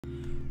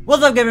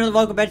What's up, gamers?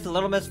 Welcome back to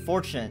Little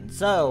Misfortune.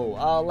 So,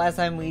 last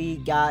time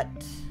we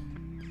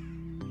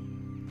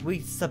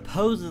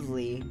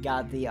supposedly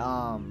got the,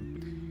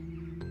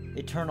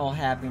 eternal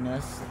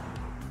happiness.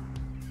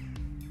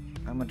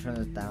 I'm gonna turn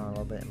this down a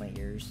little bit in my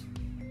ears.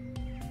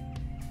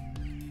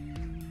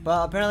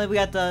 But apparently we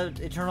got the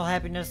eternal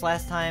happiness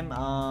last time,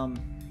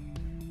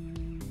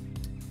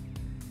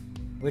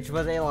 which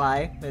was a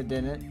lie. It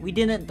didn't. We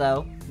didn't,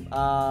 though.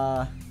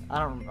 I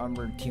don't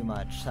remember too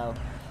much, so.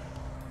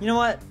 You know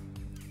what?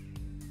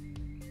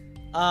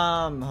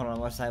 Hold on,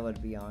 what side would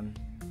it be on?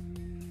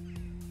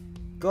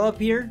 Go up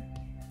here,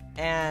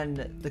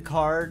 and the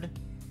card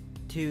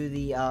to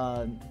the,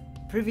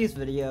 previous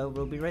video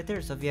will be right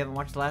there, so if you haven't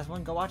watched the last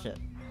one, go watch it.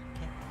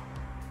 Okay.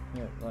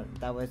 Here,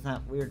 that way it's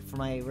not weird for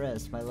my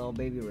wrist, my little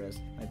baby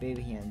wrist, my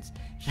baby hands.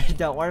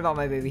 Don't worry about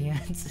my baby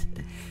hands.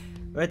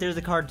 Right there's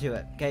the card to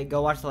it. Okay,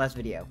 go watch the last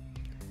video.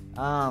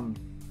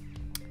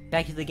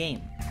 Back to the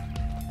game.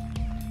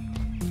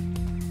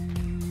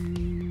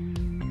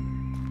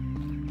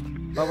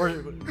 But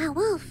a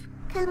wolf.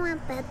 Can I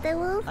pet the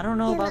wolf? I don't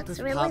know about this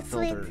really pop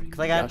filter because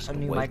I got a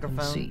new microphone.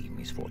 And see,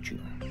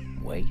 Misfortune.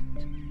 Wait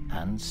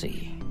and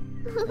see.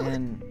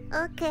 And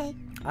okay.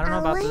 I don't know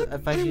I'll about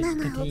if I should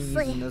wait, continue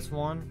using this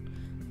one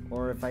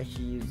or if I should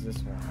use this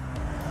one.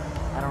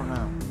 I don't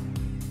know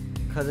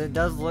because it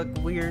does look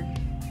weird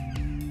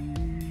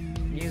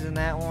using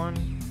that one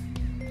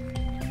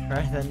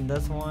rather than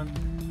this one.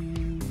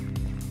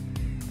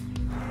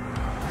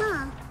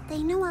 Huh?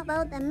 They know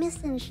about the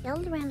missing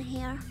children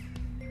here.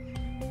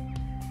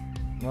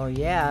 Well,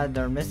 yeah,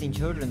 they're missing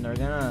children. They're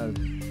gonna,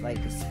 like,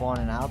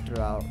 spawning out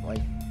throughout,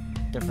 like,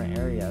 different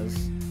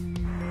areas.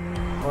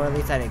 Or at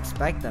least I'd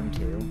expect them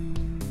to.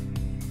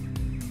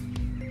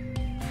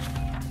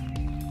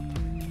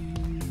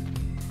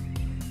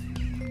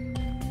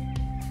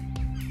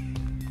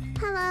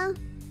 Hello?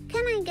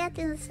 Can I get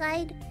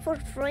inside for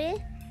free?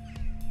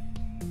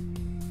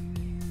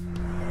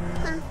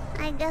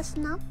 I guess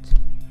not.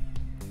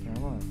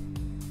 Come on.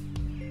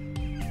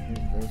 Use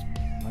this,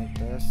 like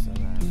this, and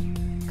then...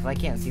 Because I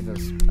can't see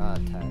those,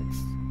 text.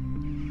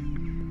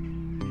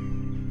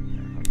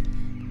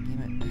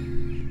 Damn it.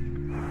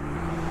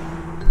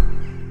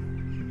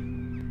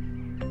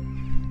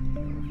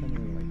 If I do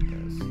it like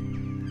this.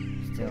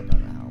 Still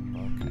doesn't help,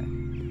 okay.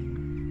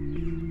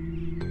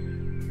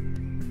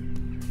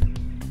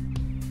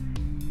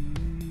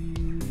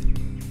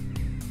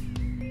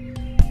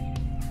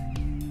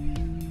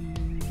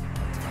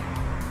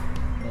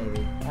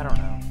 Maybe. I don't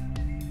know.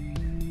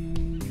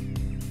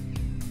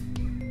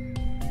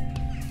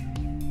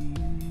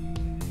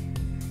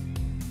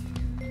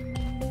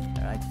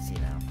 I can see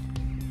now.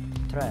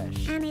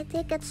 Trash. Any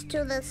tickets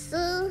to the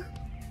zoo?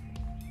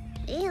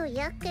 Ew,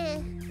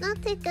 yucky. No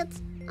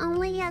tickets,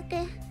 only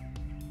yucky.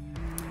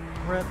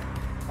 Rip.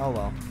 Oh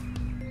well.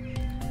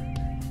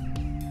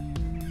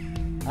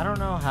 I don't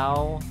know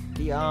how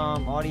the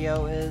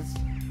audio is.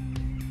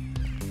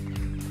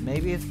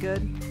 Maybe it's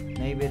good.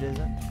 Maybe it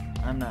isn't.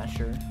 I'm not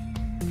sure.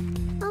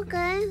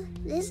 Okay,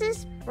 this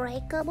is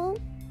breakable,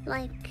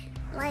 like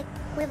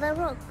with a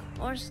rock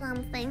or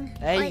something.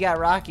 Hey, like, you got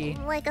Rocky.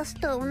 Like a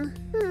stone.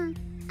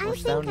 I Or think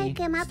Stony. I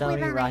came up Stony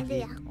with an Rocky.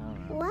 idea. I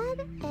don't know. What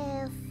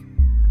if...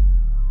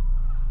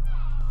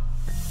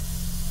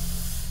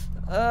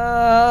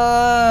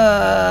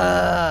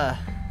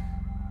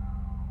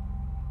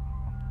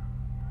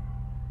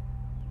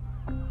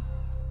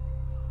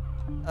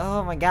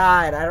 Oh my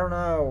god, I don't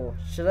know.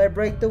 Should I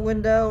break the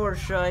window or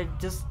should I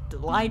just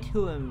lie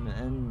to him?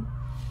 And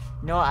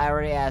you know what? I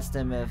already asked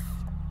him if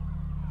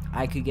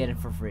I could get it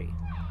for free.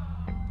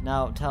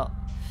 No, tell.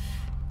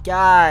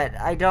 God,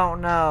 I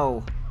don't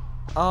know.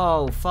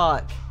 Oh,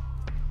 fuck.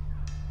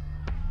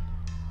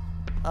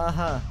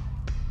 Uh-huh.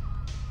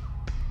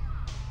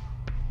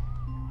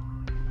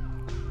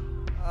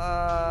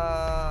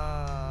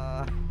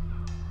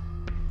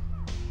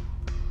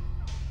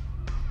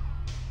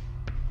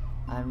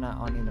 I'm not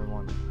on either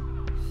one.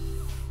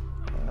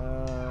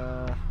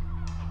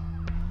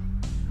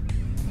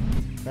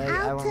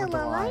 I'll tell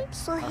a lie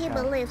so he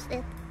believes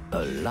it.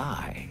 A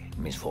lie,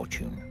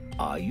 Misfortune.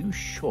 Are you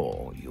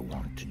sure you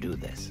want to do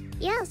this?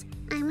 Yes,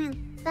 I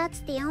mean, that's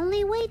the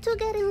only way to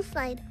get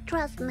inside.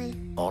 Trust me.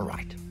 All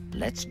right,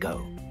 let's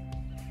go.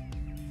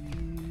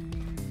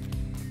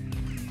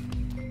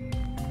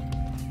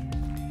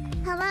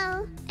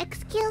 Hello?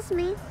 Excuse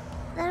me.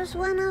 There's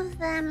one of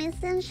the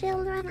missing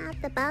children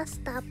at the bus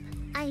stop.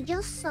 I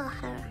just saw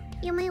her.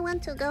 You may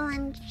want to go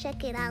and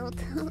check it out.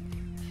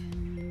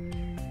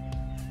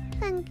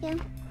 Thank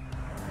you.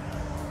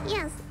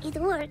 Yes, it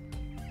worked.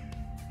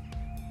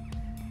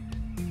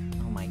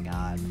 Oh my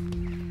god.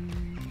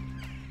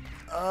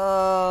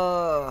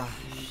 Oh,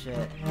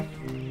 shit.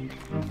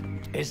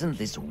 Isn't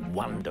this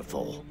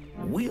wonderful?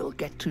 We'll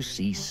get to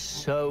see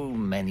so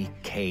many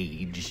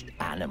caged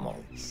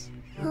animals.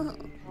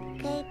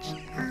 Caged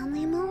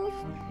animals?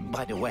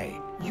 By the way,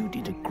 you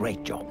did a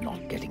great job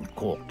not getting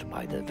caught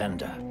by the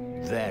vendor.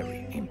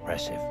 Very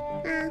impressive.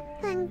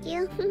 Thank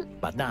you.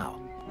 But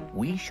now,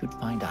 We should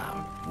find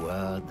out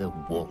where the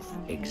wolf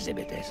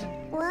exhibit is.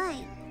 Why?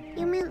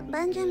 You mean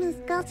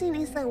Benjamin's cousin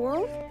is a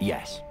wolf?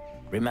 Yes.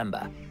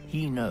 Remember,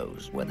 he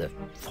knows where the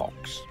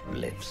fox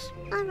lives.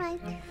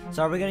 Alright.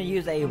 So are we gonna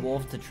use a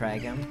wolf to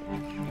track him?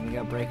 And we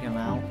gotta break him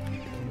out?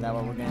 Is that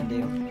what we're gonna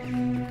do?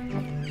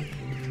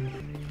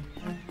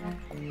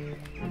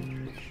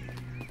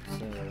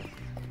 So,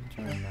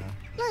 turn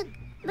Look,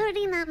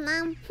 Birdie Nam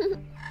Nam.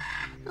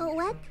 Oh,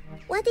 what?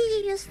 What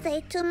did you just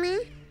say to me?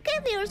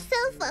 Give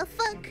yourself a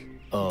fuck.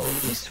 Oh,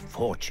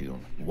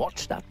 Misfortune,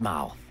 watch that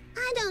mouth.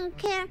 I don't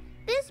care.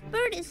 This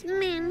bird is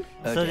mean.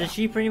 So dear. did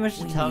she pretty much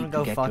just tell him to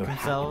go get fuck your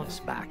himself? happiness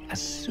back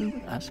as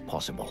soon as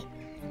possible.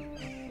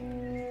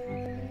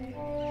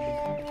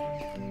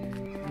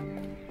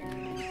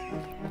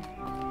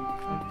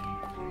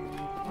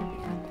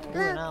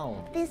 Look,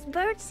 No. this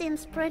bird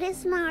seems pretty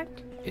smart.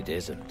 It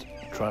isn't.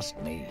 Trust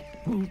me.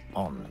 Move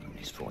on,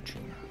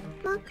 Misfortune.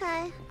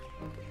 Okay.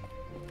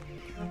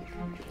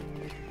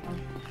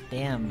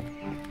 Damn.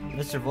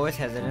 Mr. Voice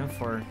has it in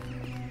for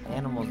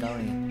animals, don't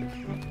he?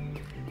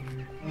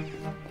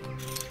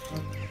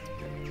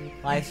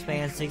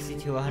 Lifespan 60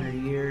 to 100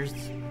 years.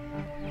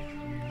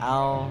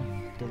 Owl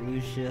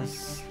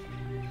Delucius.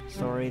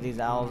 Story: these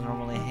owls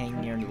normally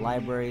hang near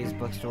libraries,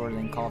 bookstores,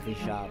 and coffee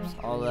shops.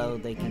 Although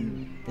they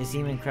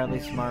seem incredibly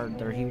smart,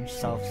 their huge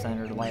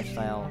self-centered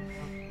lifestyle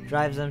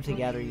drives them to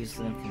gather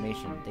useless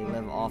information. They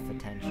live off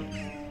attention.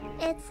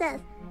 It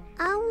says,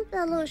 Owl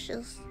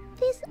Delicious.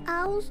 These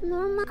owls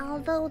normal,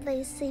 although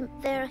they seem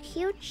very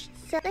huge,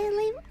 so they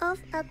live off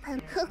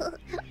attention.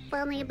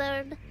 Funny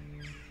bird.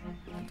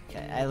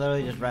 Okay, I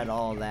literally just read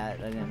all of that.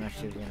 I didn't know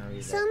she was gonna read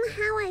it.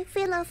 Somehow I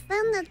feel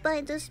offended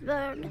by this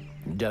bird.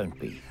 Don't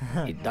be.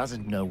 It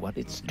doesn't know what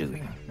it's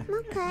doing.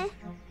 Okay.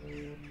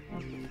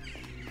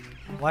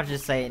 Watch it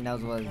say it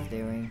knows what it's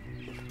doing.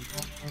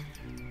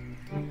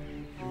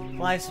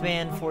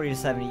 Lifespan 40 to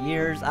 70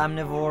 years.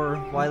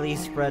 Omnivore, widely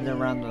spread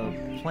around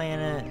the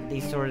planet.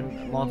 These sort of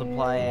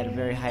multiply at a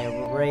very high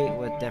rate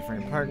with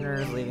different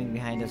partners, leaving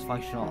behind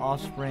dysfunctional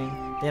offspring.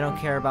 They don't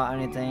care about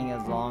anything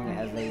as long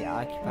as they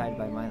are occupied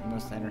by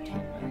mindless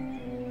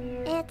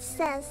entertainment. It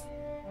says,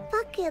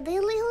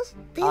 Fuckadillios.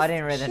 Oh, I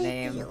didn't read the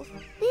name.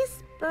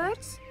 These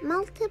birds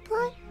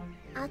multiply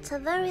at a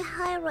very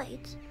high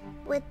rate.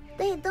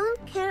 They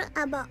don't care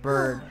about...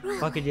 Bird. Oh, really?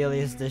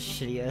 Fuckadillius the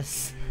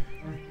shittiest.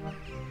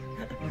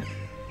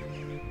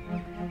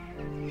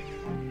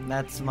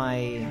 That's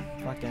my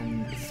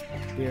fucking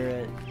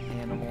spirit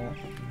animal.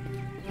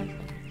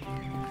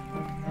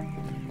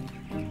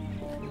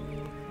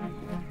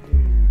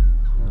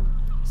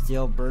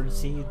 Steal bird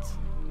seeds?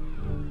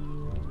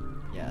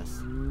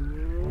 Yes.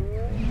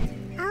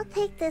 I'll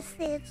take the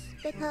seeds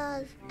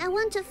because I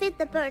want to feed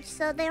the birds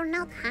so they're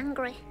not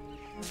hungry.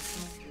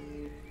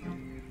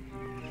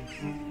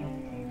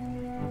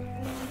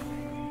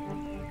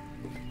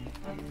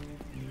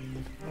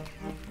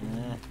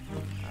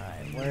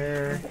 Alright,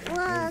 where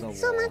What? is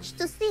a So wolf? much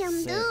to see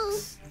and do.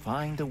 6.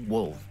 Find the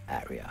wolf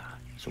area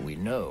so we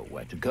know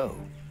where to go.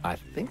 I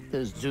think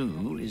the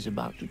zoo is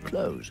about to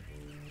close.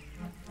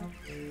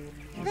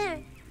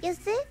 There, you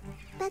see?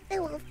 Pet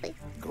the wolfie.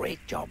 Great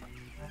job.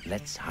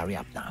 Let's hurry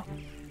up now.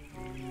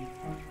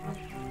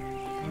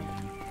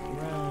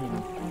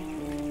 Run.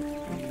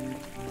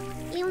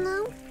 You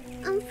know,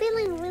 I'm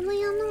feeling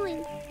really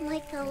annoyed.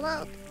 Like a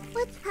lot.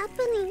 What's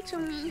happening to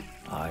me?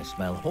 I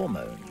smell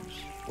hormones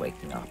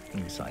waking up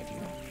inside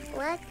you.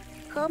 What?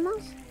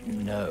 Homos?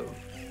 No,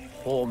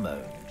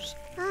 hormones.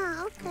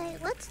 Ah, okay.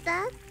 What's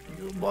that?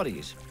 Your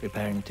body's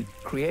preparing to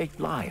create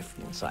life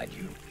inside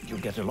you. You'll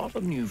get a lot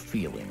of new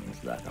feelings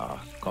that are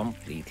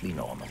completely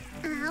normal.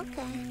 Ah,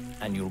 okay.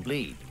 And you'll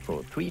bleed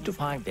for 3 to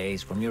 5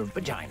 days from your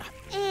vagina.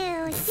 Ew,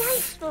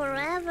 yikes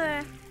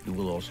forever. You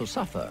will also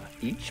suffer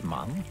each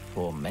month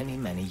for many,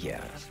 many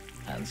years.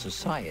 And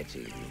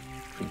society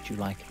will treat you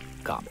like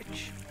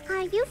garbage.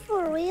 Are you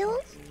for real?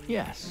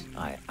 Yes,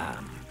 I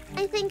am.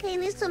 I think I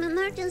need some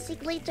emergency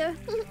glitter.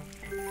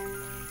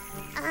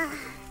 Ah,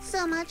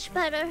 so much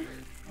better.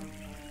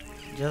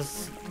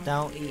 Just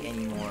don't eat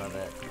any more of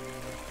it.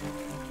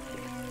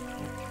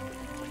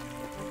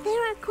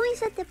 There are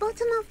coins at the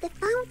bottom of the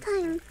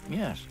fountain.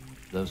 Yes,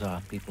 those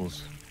are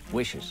people's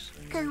wishes.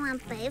 Can one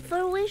pay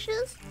for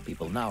wishes?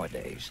 People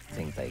nowadays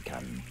think they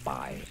can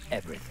buy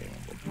everything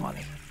with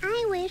money.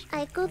 I wish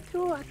I could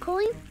throw a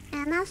coin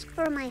and ask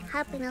for my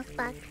happiness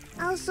back.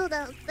 Also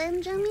that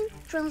Benjamin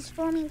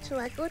transform into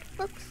a good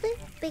foxy,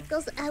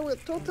 because I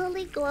would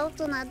totally go out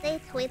on a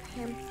date with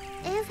him.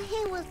 If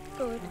he was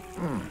good.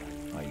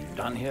 Are you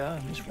done here,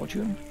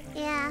 Misfortune?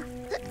 Yeah.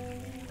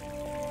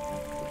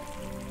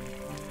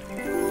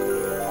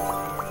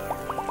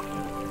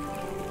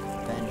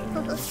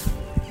 Benjamin.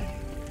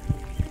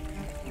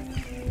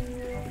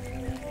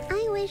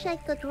 I wish I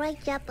could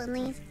write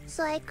Japanese,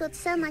 so I could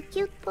send a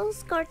cute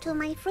postcard to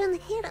my friend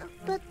Hiro.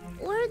 But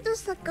where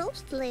does a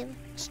ghost live?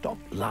 Stop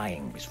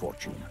lying,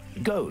 Misfortune.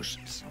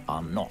 Ghosts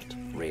are not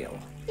real.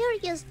 You're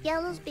just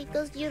jealous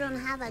because you don't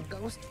have a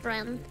ghost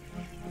friend.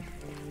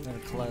 They're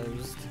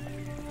closed.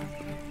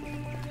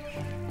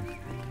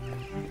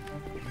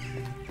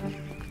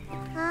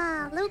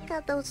 look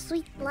at those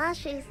sweet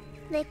plushies.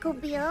 They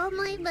could be all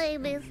my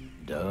babies.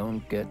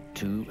 Don't get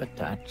too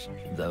attached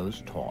to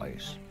those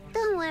toys.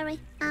 Don't worry,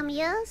 I'm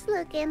just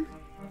looking.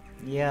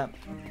 Yep,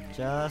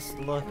 just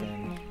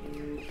looking.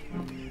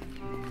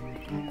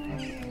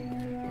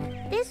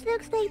 This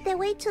looks like the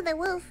way to the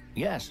wolf.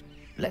 Yes,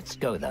 let's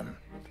go then.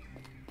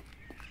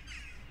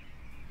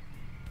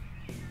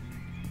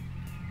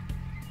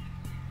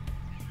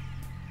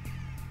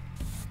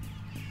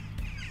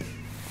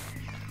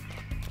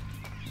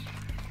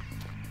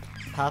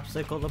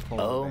 Popsicle the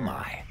polar Oh bear.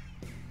 my.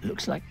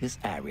 Looks like this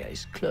area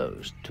is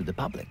closed to the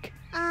public.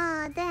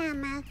 Oh,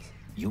 damn it.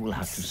 You will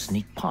have to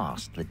sneak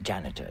past the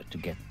janitor to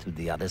get to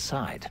the other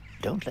side.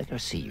 Don't let her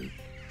see you.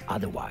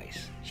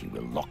 Otherwise, she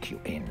will lock you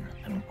in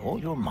and call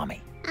your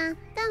mommy.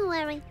 Don't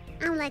worry.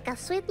 I'm like a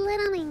sweet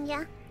little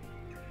ninja.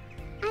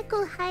 I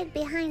could hide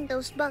behind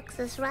those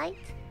boxes, right?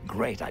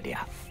 Great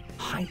idea.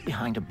 Hide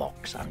behind a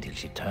box until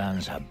she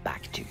turns her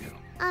back to you.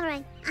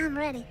 Alright, I'm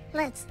ready.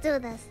 Let's do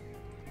this.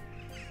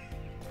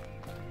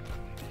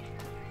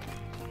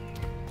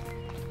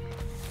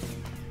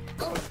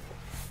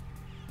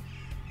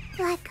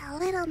 Like a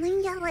little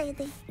ninja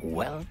lady.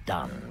 Well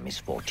done,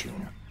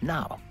 Misfortune.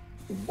 Now,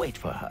 wait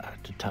for her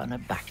to turn her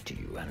back to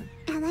you and...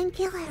 And then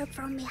kill her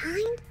from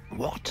behind?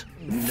 What?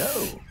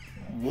 No.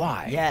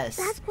 Why? Yes.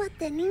 That's what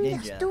the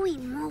ninjas Ninja. do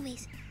in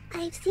movies.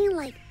 I've seen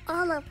like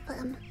all of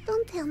them.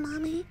 Don't tell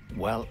mommy.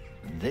 Well,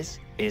 this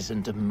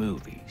isn't a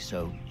movie,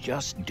 so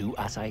just do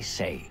as I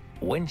say.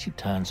 When she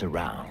turns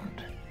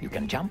around, you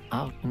can jump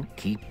out and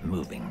keep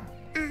moving.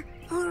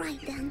 Alright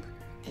then.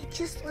 It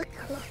just looked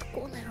a lot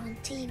cooler on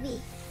TV.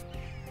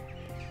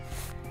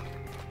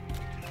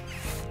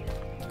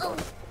 Oh!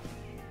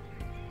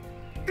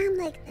 I'm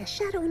like the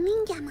Shadow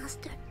Ninja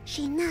Master.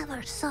 She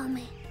never saw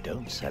me.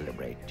 Don't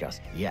celebrate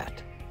just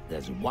yet.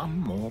 There's one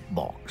more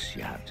box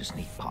you have to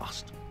sneak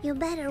past. You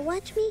better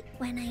watch me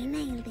when I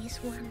nail this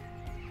one.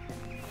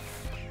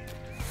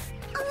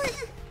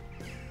 Oh,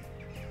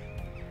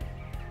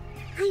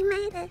 I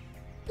made it.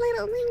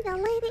 Little ninja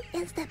lady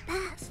is the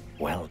best.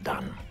 Well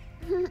done.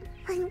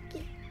 Thank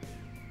you.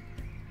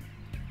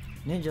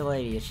 Ninja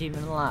Lady,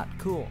 achievement unlocked.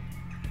 Cool.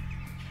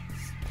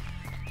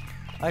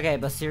 Okay,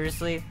 but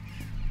seriously,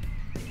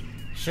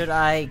 should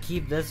I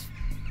keep this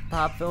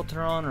pop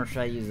filter on or should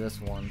I use this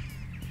one?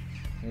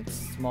 It's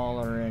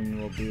smaller and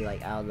will be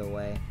like out of the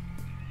way.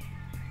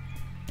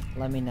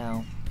 Let me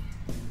know.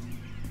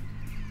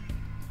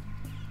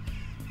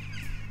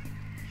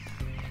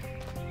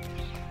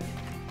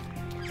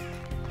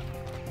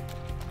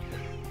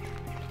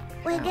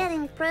 We're Ow.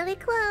 getting pretty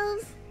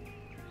close.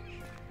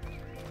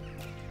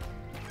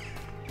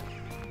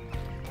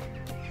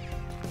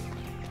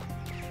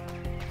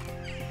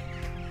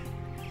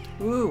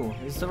 Ooh,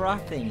 it's the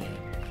rock thingy.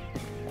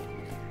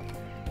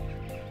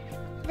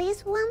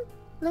 This one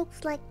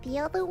looks like the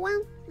other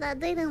one that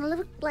didn't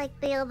look like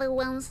the other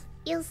ones.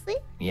 You see?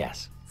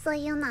 Yes. So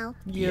you know.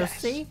 You Yes.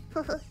 see?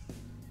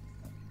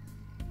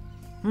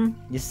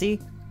 You see?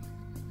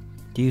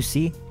 Do you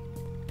see?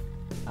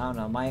 I don't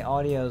know, my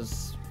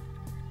audio's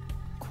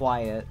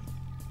quiet.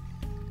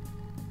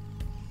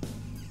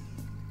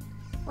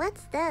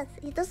 What's that?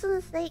 It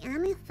doesn't say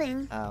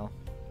anything. Oh.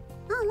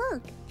 Oh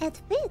look, it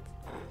fits.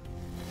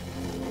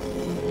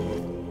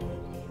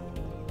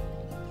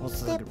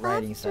 What's The the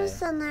writing path to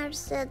say?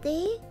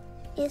 Sanarcity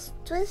is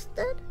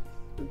twisted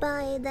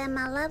by the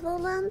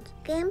malevolent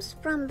games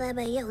from the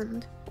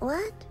beyond.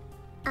 What?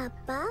 A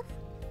path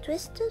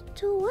twisted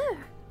to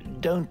where?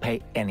 Don't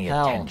pay any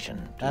Hell, attention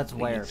to that's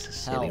where. these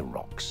silly Hell.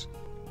 rocks.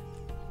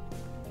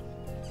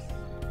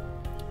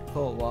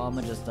 Cool, well I'm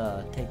gonna just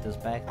take this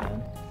back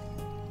then.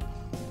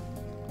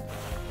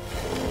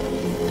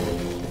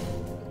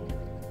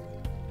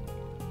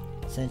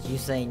 Since you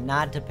say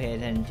not to pay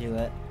attention to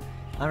it,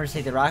 I'm gonna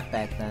take the rock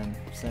back then,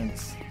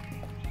 since...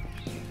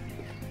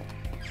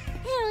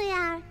 Here we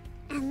are,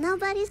 and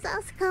nobody saw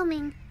us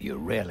coming. You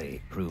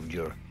really proved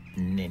your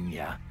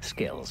ninja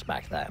skills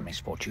back there,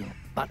 Misfortune.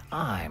 But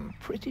I'm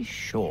pretty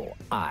sure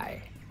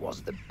I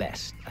was the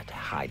best at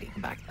hiding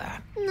back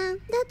there. No,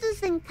 that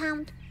doesn't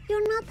count.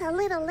 You're not a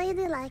little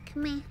lady like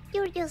me.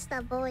 You're just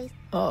a boy.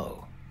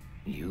 Oh,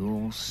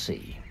 you'll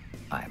see.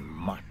 I'm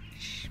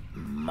much,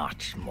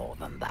 much more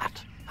than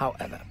that.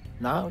 However,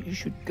 now you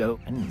should go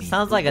and meet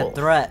Sounds the like a wolf.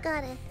 threat.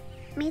 Got it.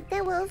 Meet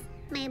the wolf,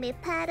 maybe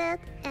pet it,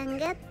 and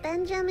get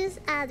Benjamin's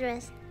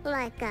address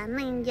like a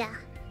ninja.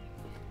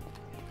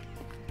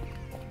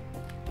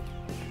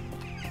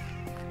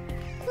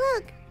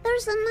 Look,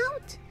 there's a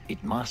note.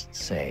 It must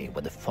say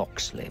where the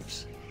fox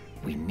lives.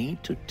 We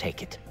need to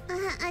take it.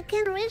 I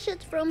can't reach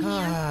it from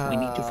here. We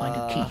need to find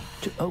a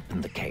key to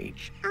open the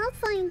cage. I'll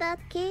find that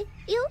key.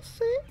 You'll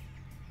see.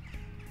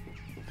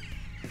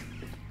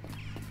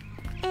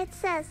 It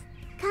says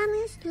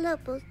Canis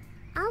lupus,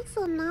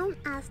 also known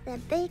as the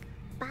big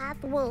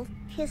bad wolf.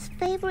 His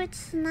favorite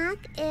snack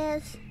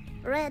is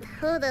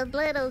red-hooded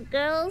little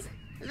girls.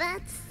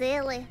 That's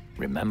silly.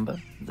 Remember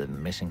the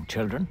missing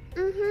children?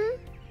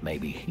 Mm-hmm.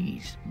 Maybe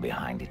he's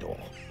behind it all.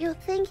 You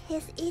think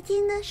he's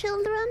eating the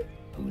children?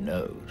 Who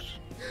knows?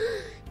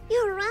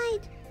 You're right.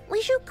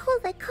 We should call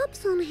the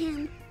cops on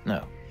him.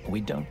 No,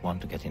 we don't want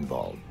to get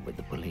involved with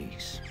the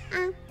police.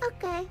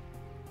 Okay.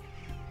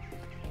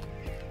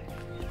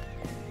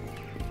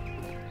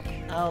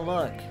 Oh,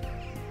 look.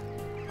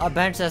 A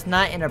bench that's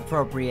not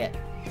inappropriate.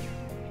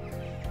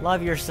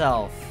 Love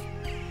yourself.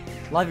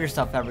 Love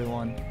yourself,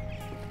 everyone.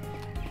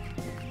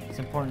 It's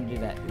important to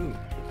do that. Ooh.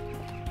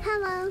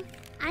 Hello.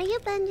 Are you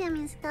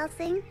Benjamin's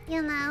cousin?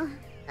 You know,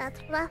 that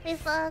fluffy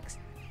fox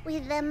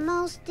with the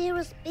most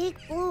dearest big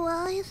blue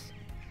eyes?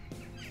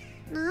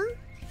 No?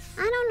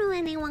 I don't know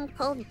anyone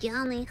called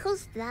Johnny.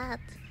 Who's that?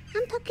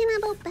 I'm talking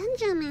about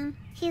Benjamin.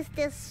 He's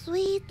the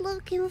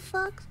sweet-looking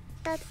fox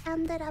that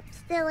ended up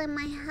stealing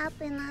my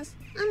happiness.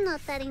 I'm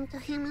not that into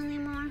him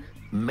anymore.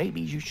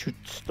 Maybe you should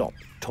stop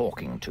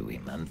talking to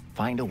him and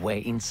find a way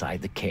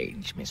inside the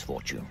cage,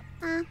 Misfortune.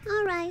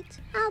 Alright.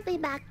 I'll be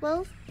back,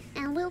 Wolf,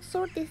 and we'll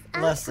sort this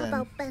out Listen.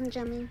 about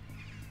Benjamin.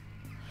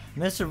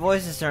 Mr.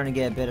 Voice is starting to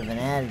get a bit of an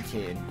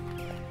attitude.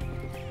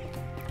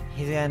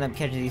 He's gonna end up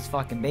catching these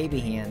fucking baby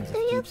hands if Do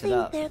he you keeps it think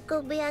up. there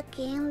could be a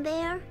key in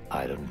there?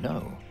 I don't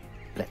know.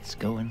 Let's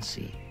go and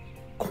see.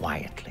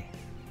 Quietly.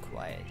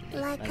 Quietly.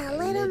 Like a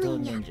little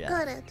ninja.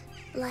 Got it.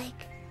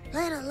 Like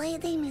little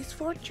lady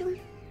Misfortune,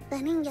 the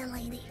ninja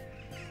lady.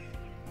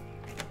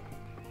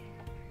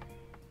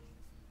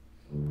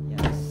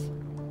 Yes.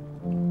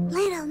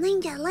 Little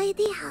ninja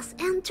lady has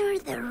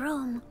entered the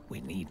room.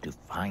 We need to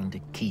find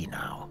the key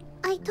now.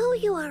 I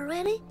told you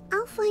already.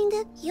 I'll find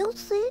it. You'll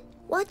see.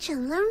 Watch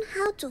and learn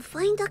how to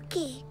find a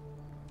key.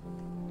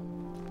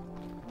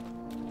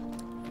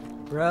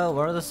 Bro,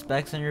 what are the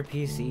specs on your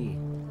PC?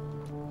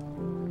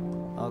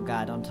 Oh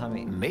god, don't tell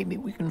me. Maybe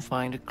we can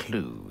find a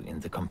clue in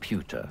the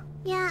computer.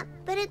 Yeah,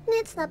 but it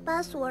needs a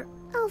password.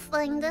 I'll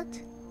find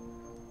it.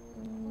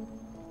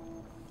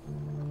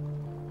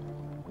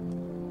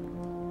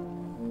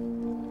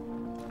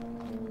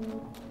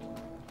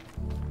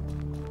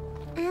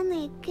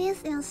 Any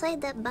keys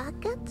inside the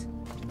bucket?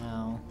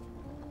 No.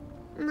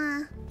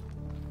 Nah.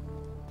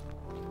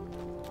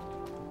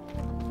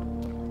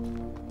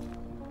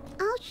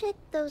 I'll check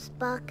those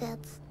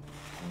buckets.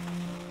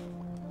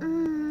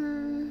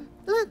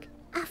 Look,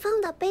 I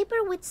found a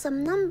paper with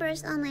some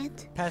numbers on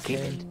it. Pass Keep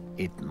it. it.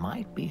 It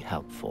might be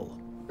helpful.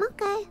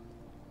 Okay.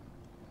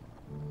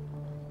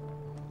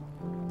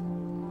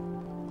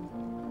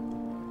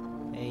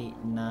 Eight,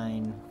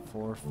 9,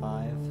 4,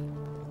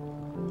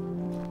 5.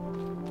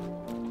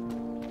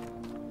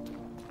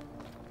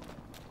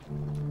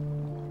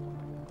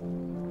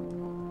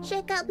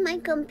 Check out my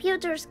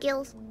computer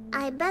skills.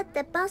 I bet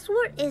the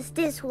password is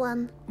this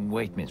one.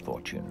 Wait,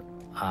 Misfortune.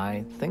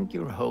 I think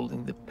you're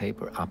holding the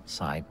paper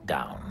upside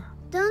down.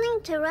 Don't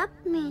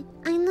interrupt me.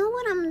 I know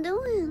what I'm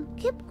doing.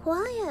 Keep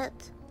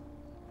quiet.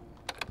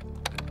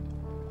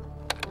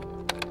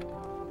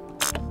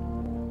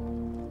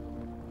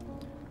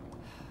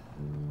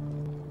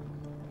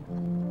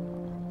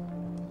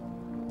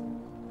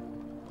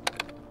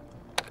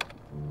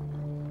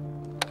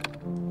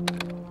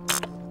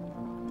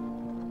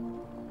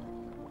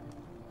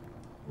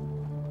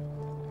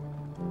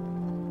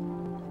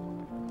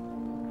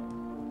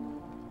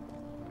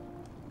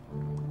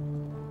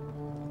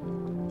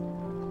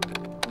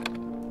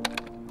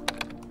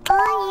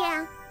 Oh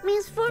yeah,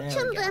 Misfortune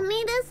There we go.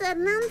 Ramirez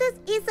Hernandez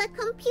is a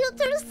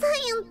computer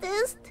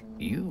scientist.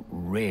 You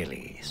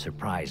really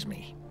surprise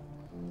me.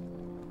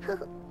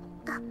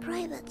 A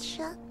private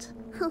shot.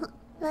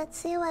 Let's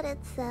see what it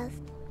says.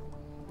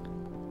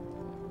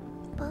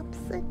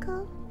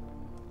 Popsicle?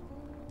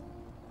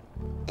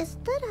 Is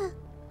that a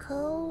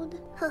code?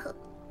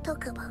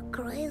 Talk about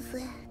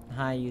crazy.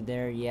 Hi, you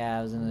there? Yeah,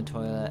 I was in the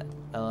toilet.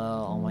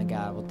 Hello? Oh my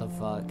god, what the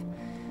fuck?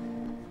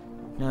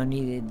 No,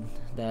 needed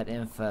that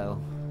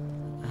info.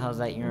 How's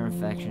that ear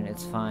infection?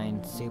 It's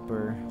fine.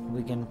 Super.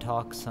 We can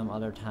talk some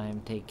other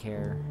time. Take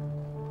care.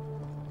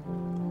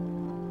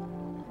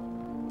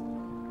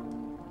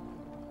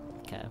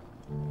 Okay.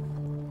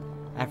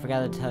 I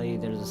forgot to tell you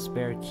there's a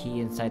spare key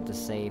inside the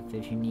safe.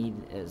 If you need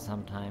it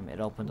sometime, it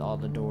opens all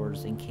the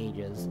doors and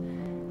cages.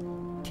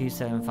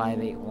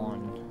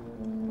 27581.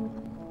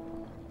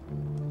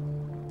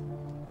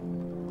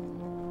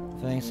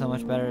 Feeling so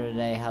much better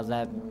today. How's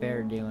that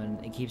bear doing?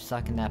 It keeps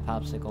sucking that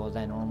popsicle. Is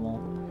that normal?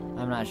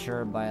 I'm not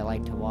sure, but I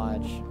like to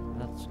watch.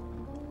 That's...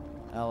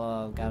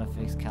 Oh, gotta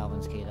fix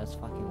Calvin's key. That's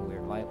fucking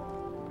weird. Why?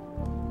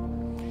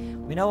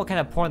 We know what kind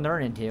of porn they're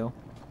into.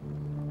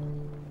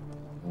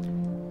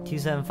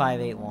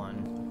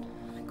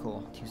 27581.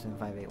 Cool.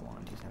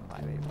 27581.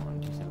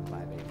 27581.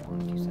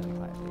 27581.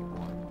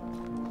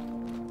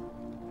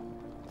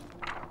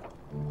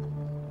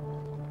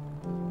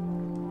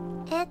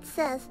 27581. It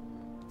says,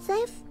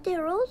 safety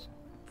rules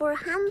for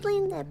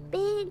handling the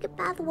big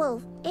bad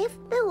wolf. If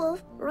the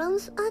wolf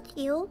runs at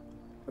you,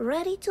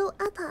 ready to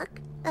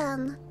attack,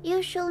 then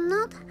you shall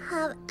not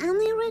have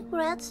any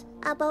regrets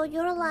about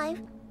your life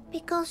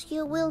because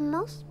you will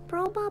most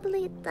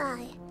probably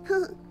die.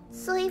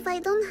 So if I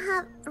don't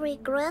have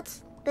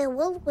regrets, the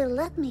wolf will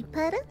let me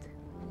pet it?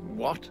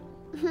 What?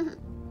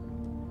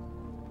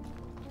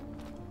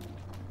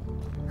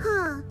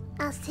 Huh,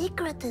 A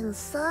secret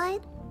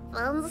inside?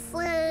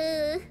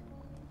 Fancy!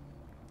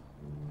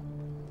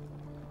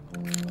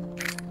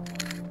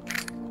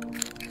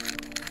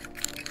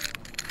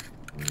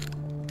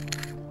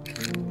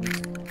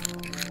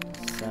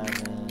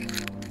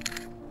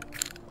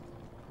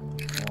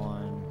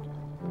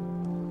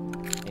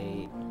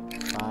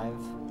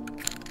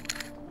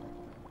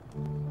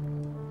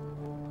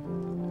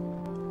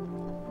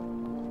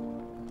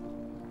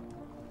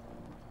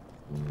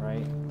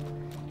 Right?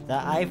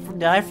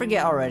 Did I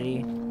forget already?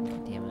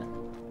 Damn it.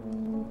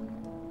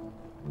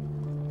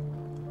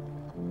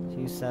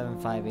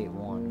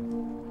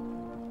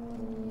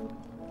 27581.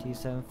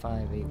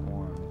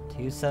 27581.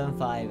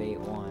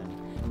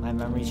 27581. My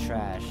memory's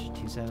trash.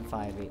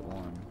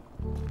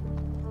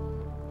 27581.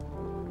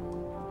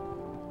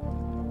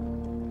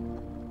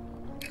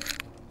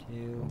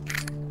 Two,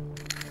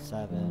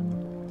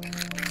 7,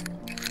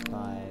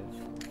 5,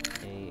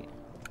 8,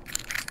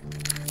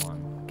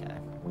 1. Okay.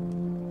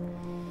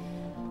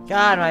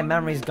 God, my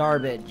memory's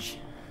garbage.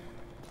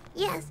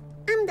 Yes,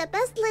 I'm the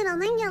best little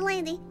ninja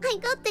lady. I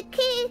got the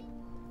key.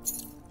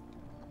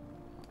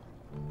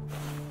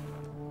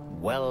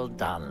 Well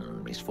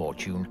done,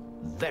 Misfortune.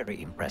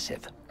 Very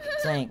impressive.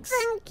 Thanks.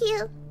 Thank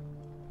you.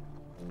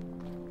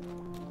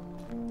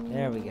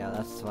 There we go.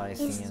 That's what I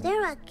see. Is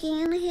there a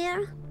key in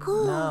here?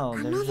 Cool. No,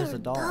 there's another just a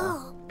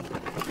doll.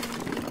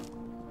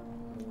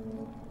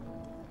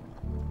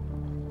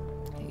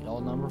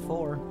 Doll number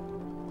 4.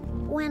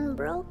 When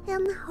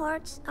broken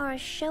hearts are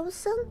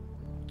chosen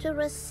to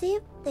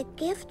receive the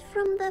gift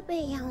from the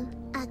beyond.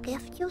 A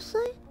gift, you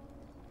say?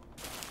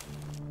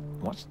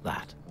 What's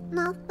that?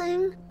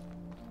 Nothing.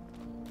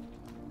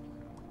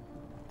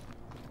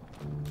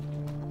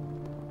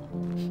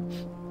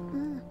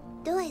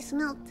 Do I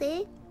smell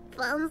tea?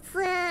 Fancy!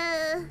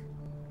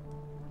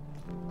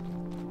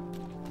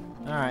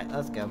 Alright,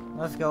 let's go.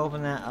 Let's go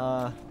open that,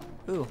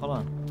 Ooh, hold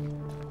on.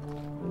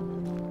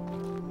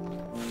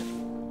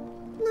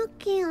 No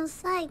key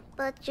inside,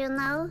 but you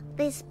know,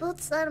 these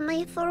boots are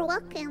made for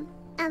walking.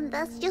 And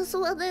that's just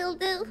what they'll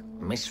do.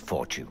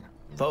 Misfortune.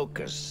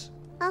 Focus.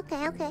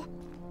 Okay, okay.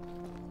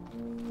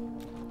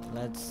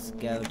 Let's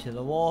go to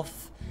the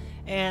wolf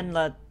and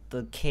let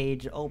the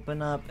cage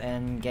open up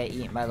and get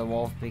eaten by the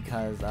wolf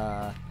because,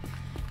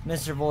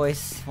 Mr.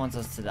 Voice wants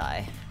us to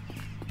die.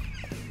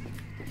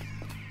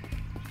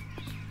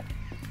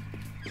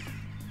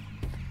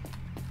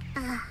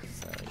 So, yeah.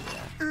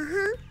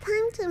 Uh-huh,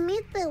 time to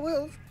meet the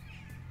wolf.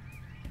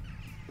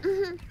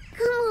 Come,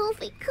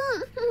 Wolfie,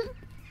 come.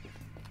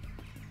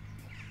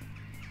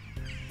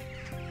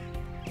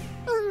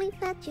 Let me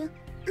pet you.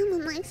 I'm a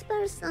nice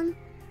person.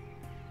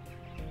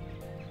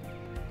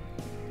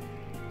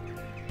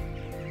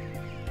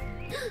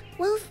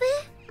 Wolfie?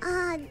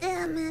 Ah,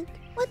 damn it.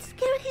 What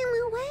scared him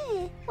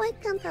away? Why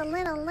can't a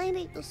little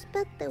lady just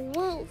pet the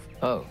wolf?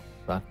 Oh,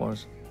 that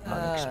was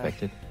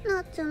unexpected.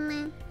 Not to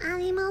me.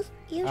 Animals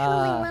usually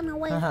run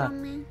away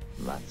from me.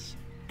 That's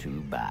too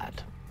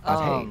bad.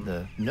 But hey,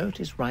 the note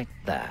is right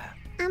there.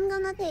 I'm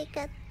gonna take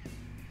it.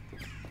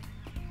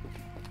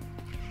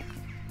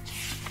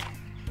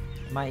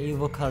 My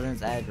evil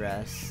cousin's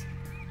address.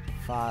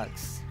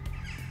 Fox.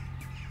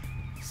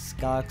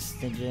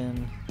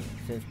 Skogsstigen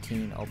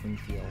 15 open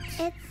fields.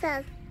 It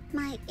says,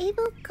 my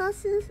evil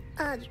cousin's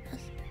address.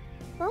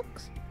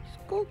 Fox,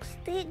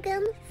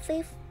 Skogsstigen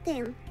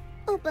 15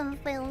 open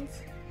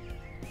fields.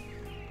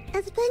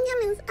 It's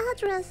Benjamin's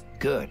address.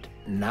 Good.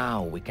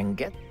 Now we can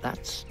get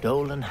that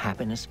stolen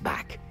happiness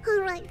back.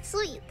 Alright,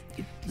 sweet.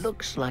 It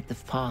looks like the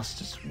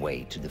fastest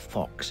way to the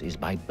Fox is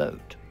by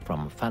boat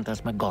from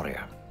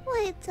Phantasmagoria.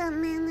 Wait a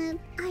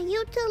minute. Are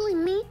you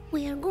telling me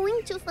we are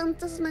going to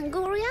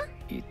Phantasmagoria?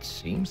 It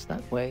seems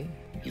that way,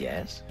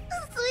 yes.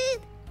 Oh,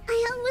 sweet.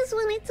 I always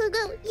wanted to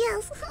go.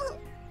 Yes.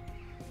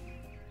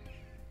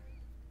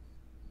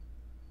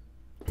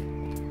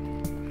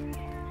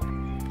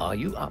 Are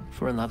you up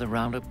for another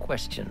round of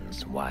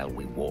questions while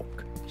we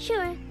walk?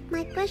 Sure.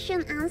 My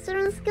question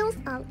answering skills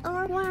are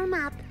all warm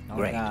up. Oh,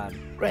 Great, God.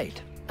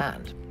 great.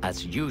 And,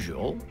 as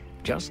usual,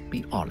 just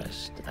be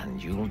honest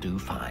and you'll do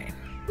fine.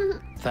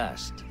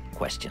 First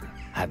question.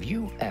 Have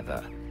you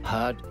ever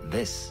heard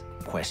this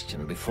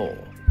question before?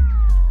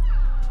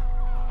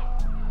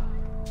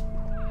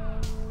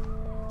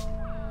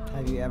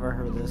 Have you ever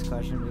heard this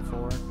question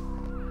before?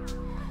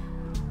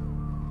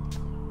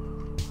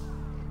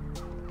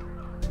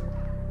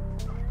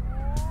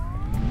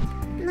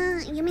 Nah,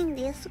 you mean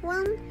this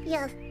one?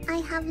 Yes, I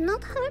have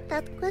not heard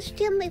that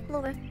question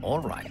before. All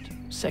right.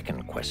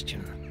 Second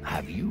question.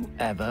 Have you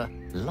ever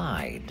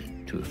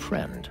lied to a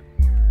friend?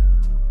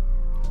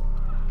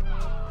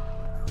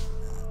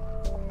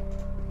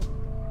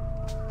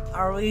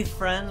 Are we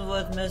friends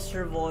with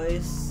Mr.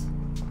 Voice?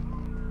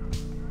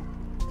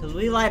 Because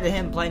we lied to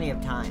him plenty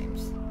of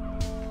times.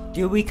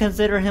 Do we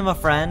consider him a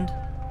friend?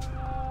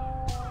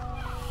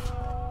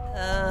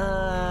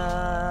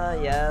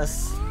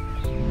 Yes.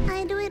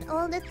 I do it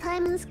all the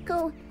time in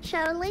school.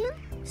 Charlene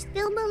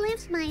still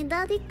believes my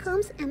daddy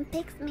comes and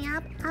picks me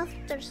up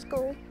after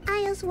school.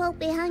 I just walk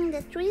behind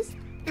the trees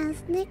and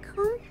sneak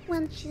home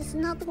when she's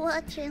not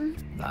watching.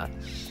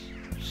 That's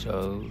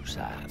so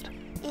sad.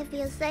 If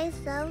you say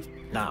so.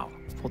 Now,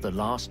 for the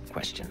last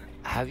question.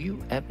 Have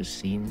you ever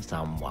seen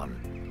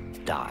someone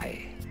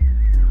die?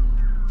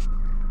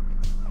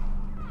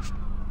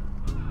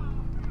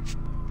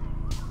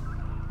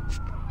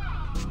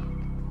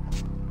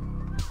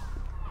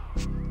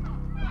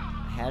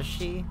 Has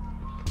she?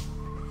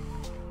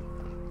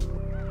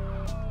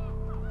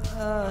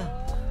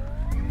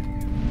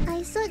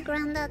 I saw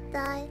Granddad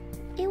die.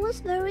 It was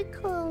very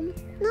calm.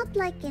 Not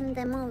like in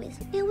the movies.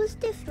 It was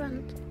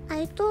different.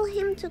 I told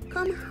him to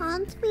come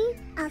haunt me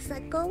as a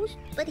ghost,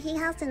 but he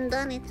hasn't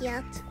done it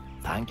yet.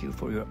 Thank you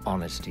for your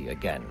honesty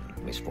again,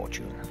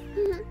 Misfortune.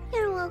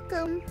 You're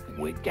welcome.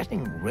 We're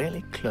getting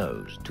really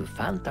close to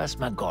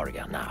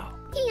Phantasmagoria now.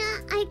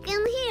 Yeah, I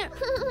can hear.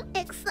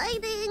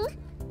 Exciting.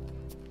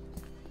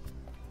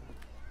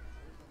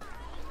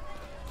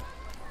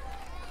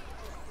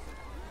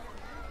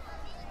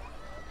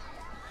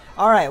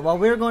 Alright, well,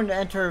 we're going to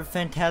enter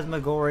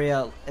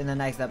Phantasmagoria in the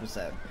next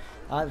episode.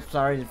 I'm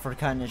sorry for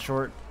cutting it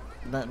short,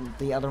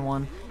 the other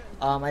one.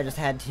 I just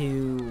had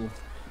to...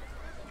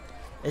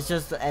 It's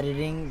just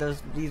editing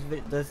this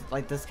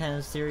kind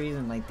of series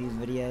and like these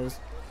videos.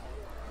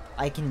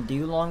 I can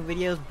do long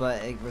videos,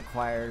 but it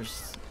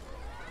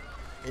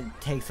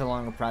takes a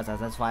longer process.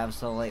 That's why I was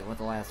so late with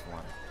the last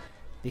one.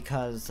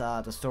 Because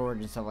the storage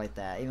and stuff like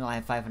that. Even though I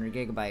have 500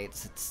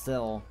 gigabytes, it's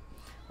still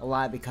a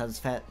lot because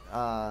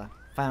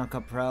Final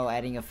Cut Pro,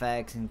 adding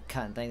effects and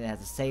cutting things that has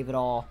to save it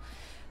all.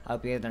 I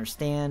hope you guys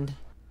understand.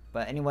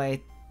 But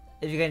anyway,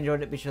 if you guys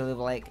enjoyed it, be sure to leave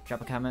a like,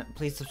 drop a comment.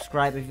 Please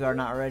subscribe if you are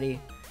not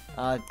already.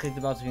 Click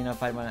the bell to be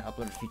notified when I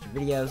upload future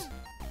videos.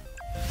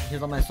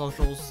 Here's all my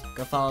socials.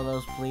 Go follow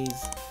those,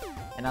 please.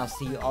 And I'll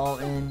see you all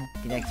in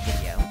the next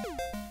video.